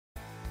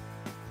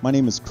My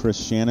name is Chris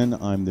Shannon.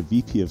 I'm the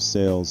VP of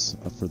Sales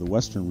for the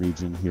Western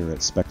region here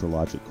at Spectra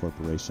Logic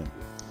Corporation.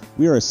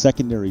 We are a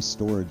secondary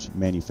storage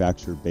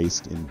manufacturer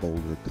based in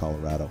Boulder,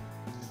 Colorado.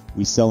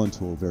 We sell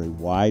into a very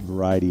wide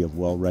variety of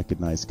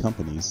well-recognized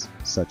companies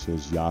such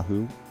as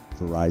Yahoo,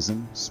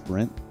 Verizon,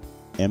 Sprint,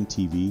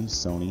 MTV,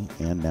 Sony,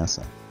 and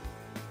NASA.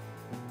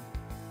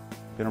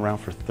 Been around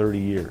for 30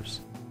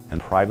 years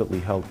and privately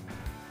held.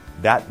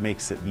 That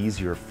makes it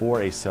easier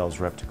for a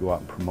sales rep to go out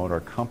and promote our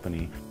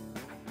company,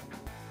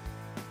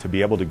 to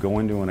be able to go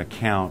into an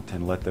account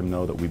and let them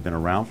know that we've been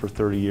around for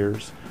 30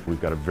 years. We've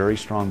got a very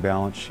strong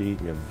balance sheet.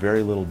 We have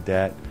very little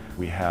debt.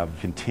 We have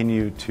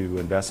continued to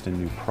invest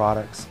in new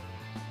products.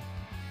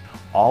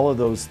 All of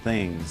those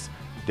things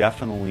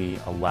definitely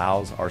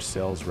allows our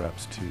sales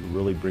reps to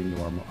really bring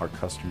to our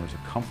customers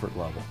a comfort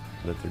level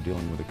that they're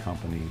dealing with a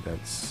company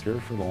that's here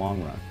for the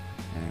long run.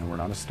 And we're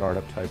not a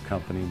startup type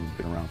company. We've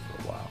been around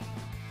for a while.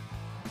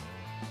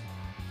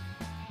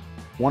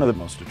 One of the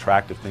most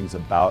attractive things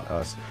about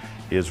us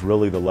is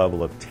really the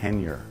level of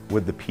tenure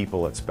with the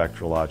people at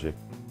Spectra Logic.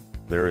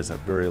 There is a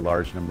very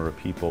large number of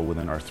people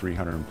within our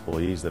 300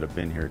 employees that have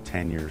been here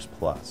 10 years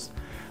plus.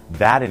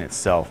 That in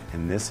itself,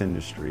 in this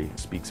industry,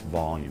 speaks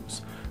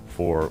volumes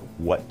for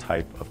what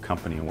type of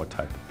company and what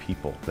type of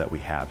people that we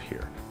have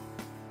here.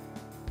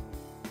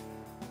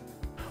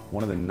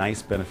 One of the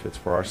nice benefits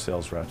for our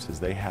sales reps is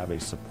they have a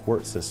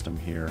support system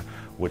here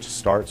which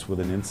starts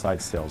with an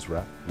inside sales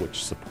rep,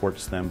 which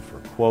supports them for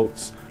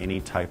quotes,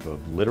 any type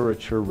of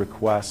literature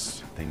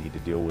requests. They need to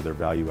deal with their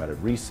value-added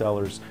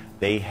resellers.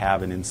 They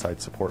have an inside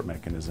support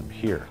mechanism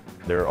here.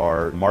 There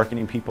are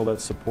marketing people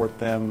that support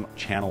them,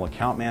 channel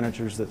account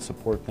managers that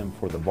support them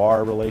for the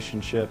VAR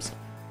relationships.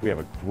 We have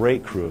a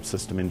great crew of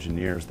system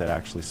engineers that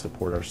actually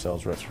support our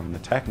sales reps from the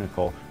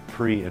technical,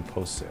 pre and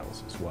post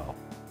sales as well.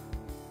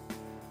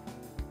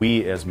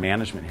 We as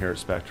management here at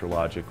Spectra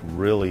Logic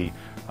really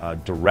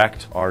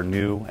direct our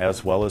new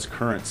as well as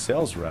current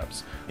sales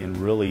reps in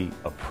really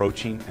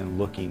approaching and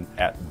looking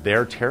at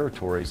their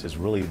territories as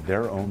really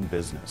their own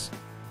business.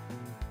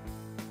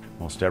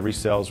 Most every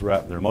sales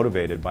rep, they're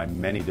motivated by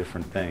many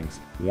different things.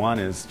 One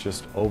is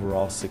just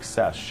overall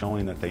success,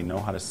 showing that they know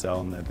how to sell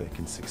and that they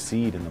can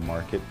succeed in the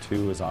market.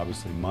 Two is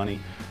obviously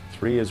money.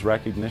 Three is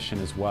recognition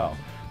as well.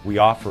 We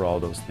offer all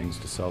those things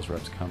to sales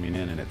reps coming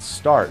in, and it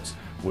starts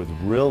with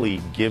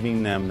really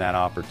giving them that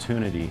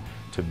opportunity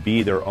to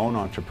be their own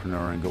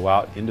entrepreneur and go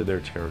out into their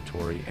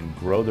territory and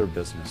grow their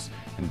business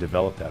and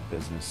develop that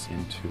business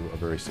into a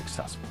very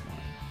successful one.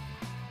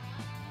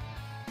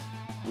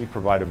 We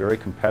provide a very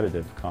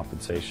competitive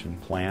compensation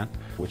plan,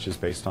 which is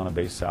based on a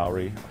base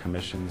salary,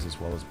 commissions, as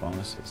well as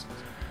bonuses.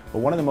 But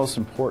one of the most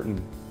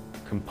important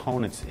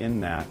components in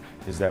that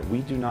is that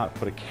we do not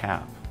put a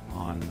cap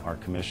on our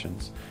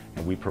commissions,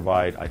 and we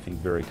provide, I think,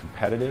 very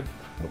competitive,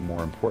 but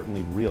more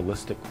importantly,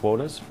 realistic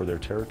quotas for their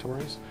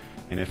territories.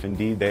 And if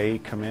indeed they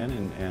come in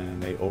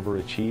and they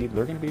overachieve,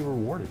 they're going to be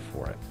rewarded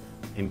for it.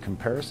 In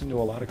comparison to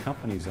a lot of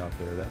companies out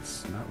there,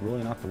 that's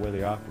really not the way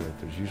they operate.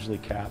 There's usually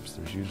caps,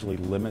 there's usually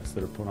limits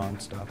that are put on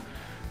stuff.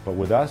 But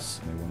with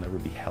us, they will never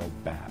be held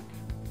back.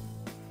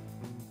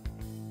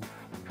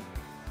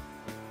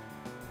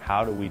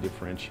 How do we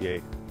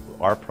differentiate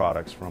our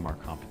products from our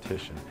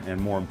competition? And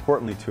more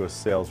importantly to us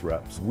sales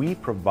reps, we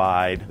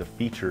provide the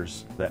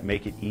features that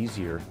make it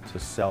easier to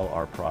sell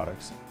our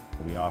products.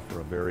 We offer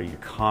a very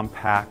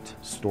compact,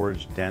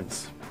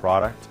 storage-dense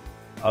product.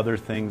 Other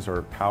things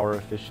are power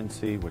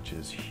efficiency, which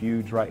is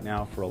huge right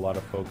now for a lot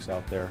of folks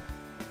out there.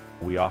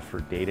 We offer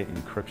data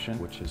encryption,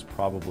 which is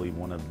probably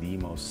one of the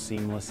most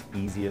seamless,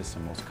 easiest,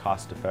 and most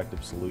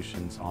cost-effective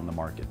solutions on the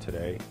market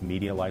today.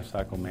 Media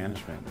lifecycle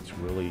management. It's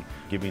really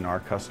giving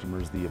our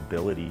customers the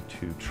ability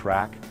to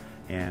track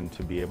and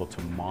to be able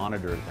to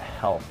monitor the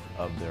health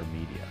of their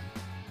media.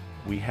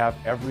 We have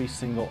every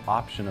single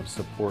option of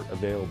support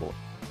available.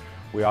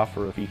 We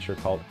offer a feature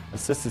called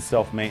Assisted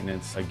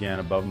Self-Maintenance, again,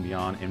 above and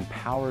beyond,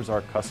 empowers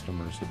our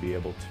customers to be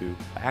able to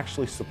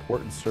actually support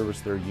and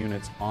service their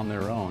units on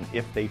their own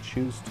if they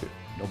choose to.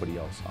 Nobody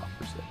else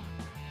offers it.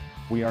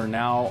 We are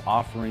now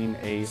offering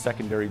a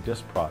secondary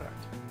disk product.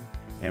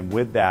 And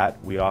with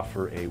that, we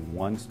offer a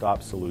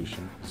one-stop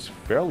solution. It's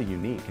fairly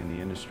unique in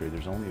the industry.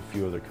 There's only a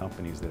few other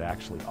companies that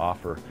actually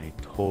offer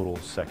a total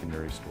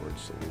secondary storage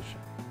solution.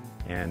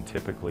 And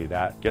typically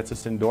that gets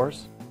us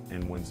indoors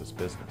and wins us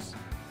business.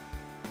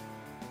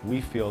 We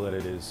feel that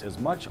it is as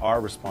much our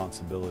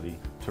responsibility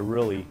to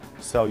really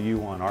sell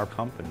you on our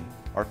company,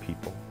 our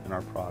people, and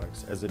our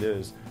products as it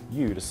is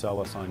you to sell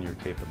us on your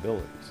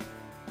capabilities.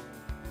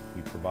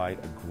 We provide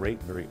a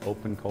great, very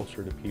open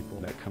culture to people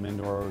that come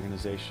into our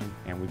organization,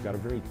 and we've got a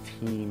very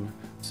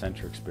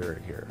team-centric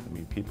spirit here. I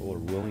mean, people are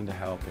willing to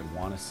help and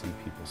want to see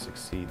people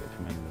succeed that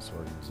come into this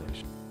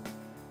organization.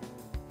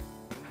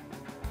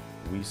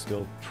 We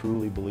still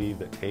truly believe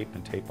that tape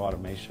and tape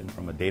automation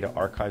from a data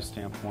archive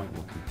standpoint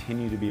will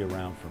continue to be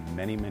around for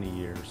many, many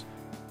years.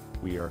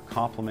 We are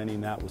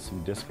complementing that with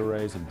some disk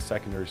arrays and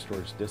secondary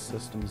storage disk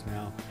systems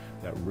now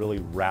that really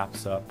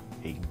wraps up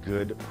a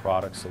good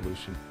product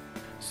solution.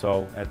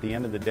 So at the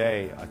end of the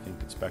day, I think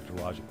that Spectra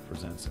Logic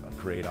presents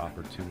a great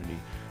opportunity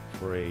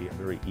for a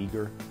very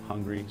eager,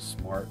 hungry,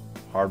 smart,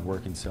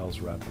 hard-working sales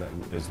rep that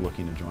is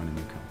looking to join a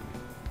new company.